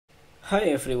Hi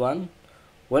everyone,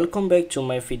 welcome back to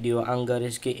my video Angga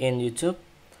in YouTube.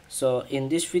 So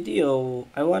in this video,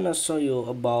 I wanna show you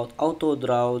about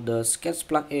AutoDraw, the sketch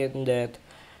plugin that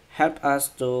help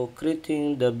us to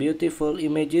creating the beautiful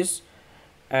images,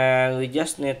 and we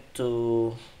just need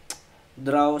to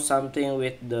draw something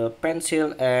with the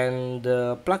pencil, and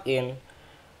the plugin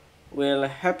will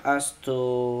help us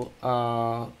to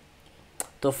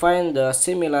find the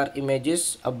similar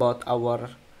images about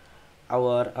our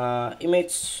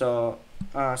image. So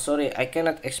sorry, I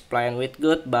cannot explain with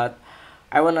good, but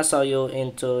I wanna show you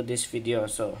into this video.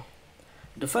 So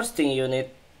the first thing you need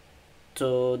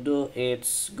to do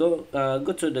is go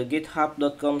to the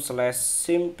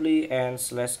github.com/simply and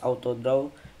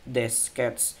 /autodraw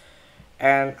sketch,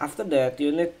 and after that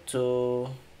you need to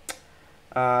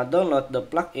download the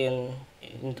plugin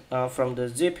from the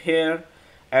zip here,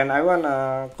 and I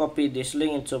wanna copy this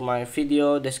link into my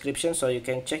video description so you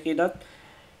can check it out.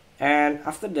 And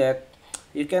after that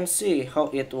you can see how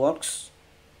it works.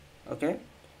 Okay,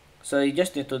 so you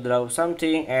just need to draw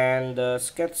something, and the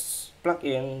sketch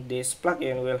plugin, this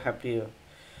plugin will help you.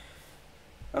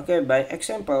 Okay, by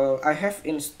example, I have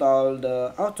installed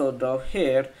the AutoDraw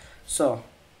here, so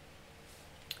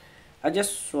I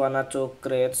just wanna to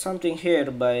create something here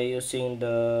by using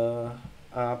the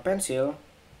pencil.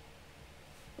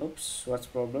 Oops, what's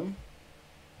problem?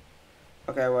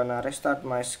 Okay, I wanna restart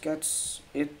my sketch.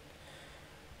 It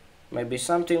maybe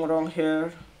something wrong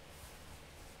here.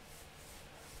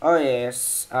 Oh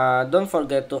yes, don't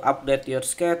forget to update your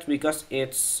sketch because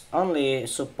it's only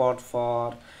support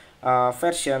for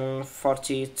version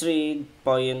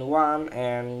 43.1,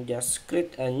 and just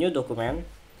create a new document.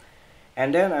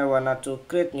 And then I wanna to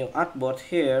create new artboard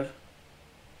here,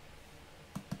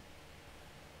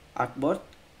 artboard,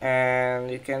 and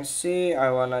you can see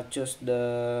I wanna choose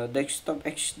the desktop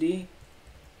HD,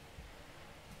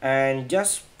 and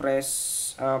just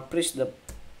press the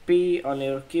P on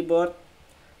your keyboard.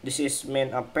 This is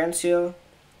mean a pencil,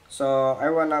 so I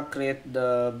wanna create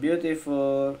the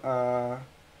beautiful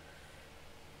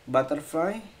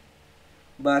butterfly,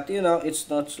 but you know it's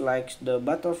not like the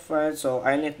butterfly, so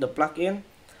I need the plugin.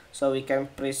 So we can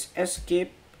press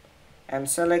escape and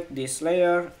select this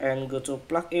layer and go to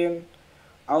plugin,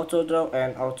 AutoDraw,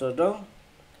 and AutoDraw,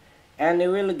 and you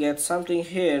will get something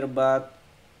here, but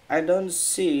I don't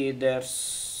see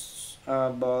there's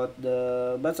about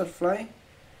the butterfly.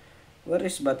 Where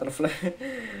is butterfly?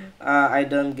 I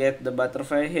don't get the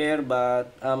butterfly here,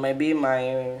 but maybe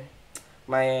my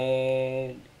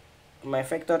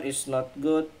vector is not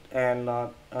good and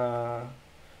not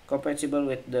compatible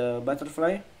with the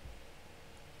butterfly.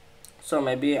 So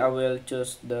maybe I will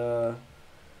choose the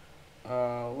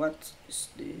what is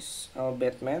this? Oh,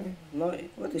 Batman. No,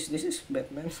 what is this? Is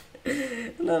Batman?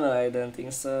 No, I don't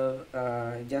think so.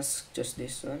 Just choose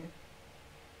this one,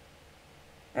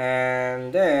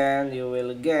 and then you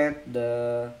will get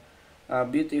the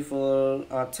beautiful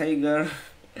tiger.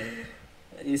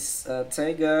 Is a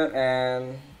tiger,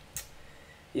 and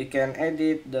you can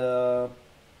edit the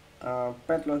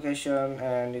pet location,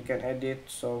 and you can edit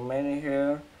so many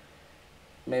here.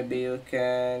 Maybe you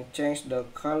can change the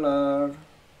color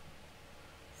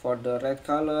for the red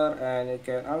color, and you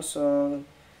can also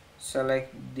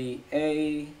select the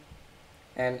A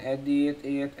and edit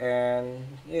it, and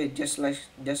yeah, just like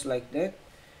that.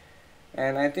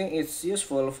 And I think it's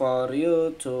useful for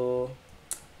you to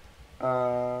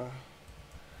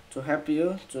help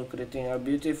you to creating a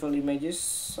beautiful images.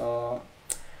 So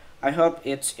I hope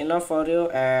it's enough for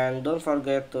you, and don't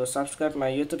forget to subscribe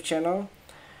my YouTube channel.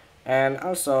 And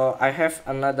also I have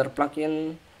another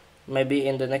plugin, maybe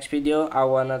in the next video I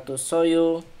wanna show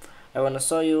you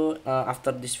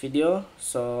after this video.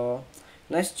 So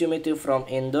nice to meet you from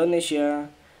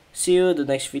Indonesia. See you the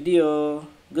next video.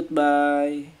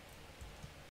 Goodbye.